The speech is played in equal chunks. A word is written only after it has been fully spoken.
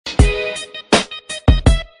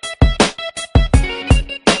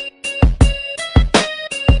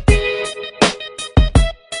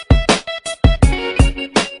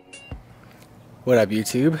What up,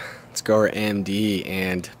 YouTube? It's GrowerMD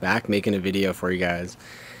and back making a video for you guys.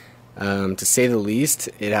 To say the least,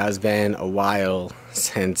 it has been a while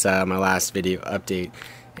since my last video update,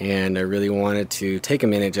 and I really wanted to take a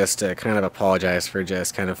minute just to kind of apologize for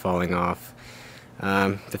just kind of falling off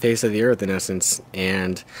the face of the earth in essence,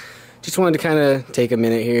 and just wanted to kind of take a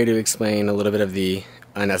minute here to explain a little bit of the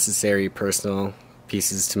unnecessary personal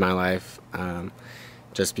pieces to my life,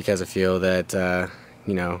 just because I feel that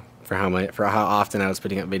you know, for how often I was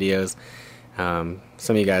putting up videos.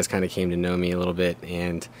 Some of you guys kind of came to know me a little bit,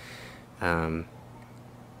 and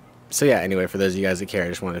so yeah, anyway, for those of you guys that care, I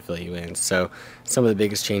just wanted to fill you in. So some of the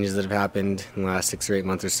biggest changes that have happened in the last 6 or 8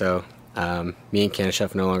 months or so, me and Canada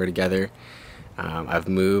Chef are no longer together. I've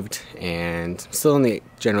moved and I'm still in the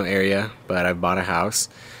general area, but I've bought a house.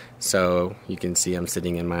 So you can see I'm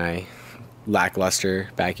sitting in my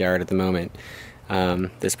lackluster backyard at the moment.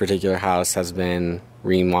 This particular house has been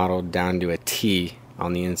remodeled down to a T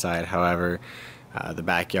on the inside. However, the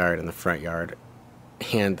backyard and the front yard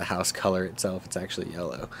and the house color itself, it's actually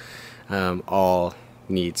yellow, all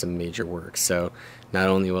need some major work. So not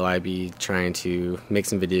only will I be trying to make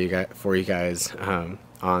some video for you guys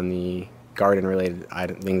on the garden related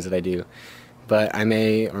things that I do, but I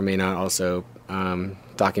may or may not also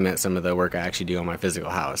document some of the work I actually do on my physical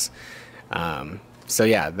house. So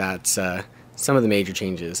yeah, that's some of the major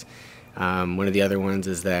changes. One of the other ones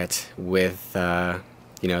is that with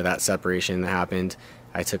you know, that separation that happened,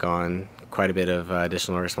 I took on quite a bit of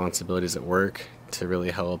additional responsibilities at work to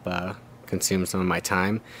really help consume some of my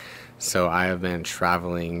time. So I have been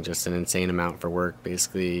traveling just an insane amount for work,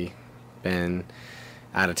 basically been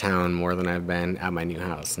out of town more than I've been at my new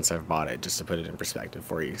house since I've bought it, just to put it in perspective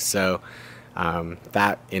for you. So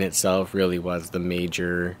that in itself really was the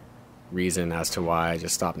major reason as to why I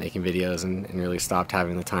just stopped making videos and really stopped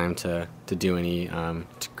having the time to do any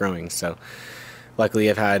growing. So luckily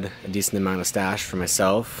I've had a decent amount of stash for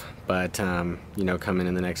myself, but you know, coming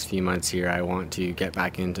in the next few months here, I want to get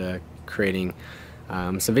back into creating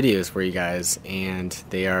some videos for you guys, and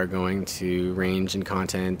they are going to range in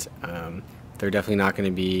content. They're definitely not going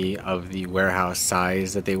to be of the warehouse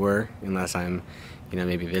size that they were, unless I'm, you know,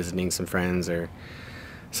 maybe visiting some friends or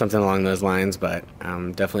something along those lines, but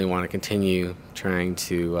definitely want to continue trying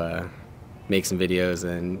to make some videos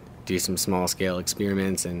and do some small scale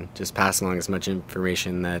experiments and just pass along as much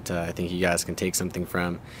information that I think you guys can take something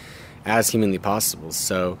from as humanly possible.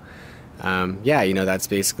 So yeah, you know, that's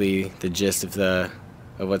basically the gist of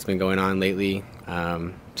what's been going on lately.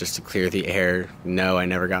 Just to clear the air, no, I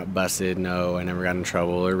never got busted, no, I never got in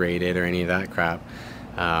trouble or raided or any of that crap.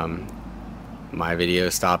 My video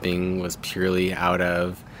stopping was purely out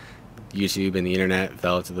of YouTube, and the internet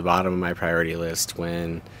fell to the bottom of my priority list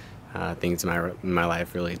when things in my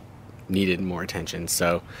life really needed more attention.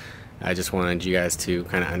 So I just wanted you guys to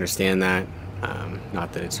kind of understand that.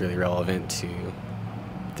 Not that it's really relevant to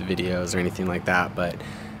the videos or anything like that, but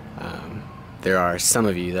there are some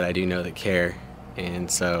of you that I do know that care, and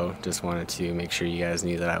so just wanted to make sure you guys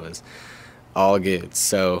knew that I was all good.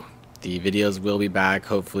 So the videos will be back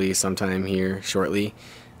hopefully sometime here shortly.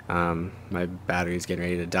 My battery's getting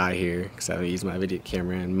ready to die here because I haven't used my video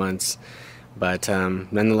camera in months. But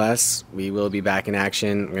nonetheless, we will be back in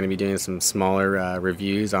action. I'm going to be doing some smaller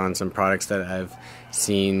reviews on some products that I've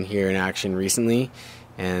seen here in action recently.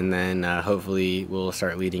 And then hopefully we'll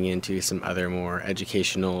start leading into some other more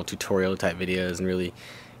educational tutorial type videos and really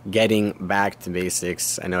getting back to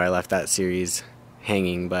basics. I know I left that series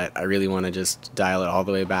hanging, but I really want to just dial it all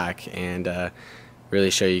the way back and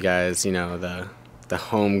really show you guys, you know, the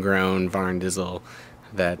homegrown Varn-Dizzle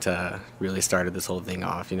that really started this whole thing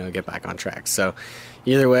off, you know, get back on track. So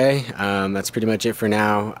either way, that's pretty much it for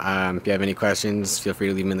now. If you have any questions, feel free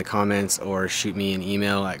to leave them in the comments or shoot me an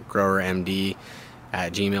email at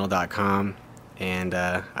growermd@gmail.com. And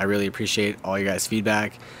I really appreciate all your guys'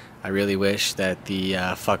 feedback. I really wish that the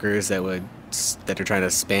fuckers that are trying to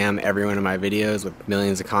spam every one of my videos with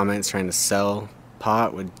millions of comments trying to sell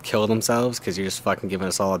pot would kill themselves, because you're just fucking giving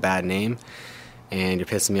us all a bad name and you're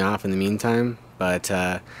pissing me off in the meantime. But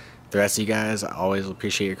the rest of you guys, I always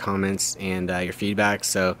appreciate your comments and your feedback.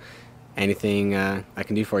 So anything I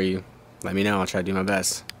can do for you, let me know. I'll try to do my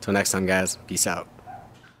best. Till next time, guys, peace out.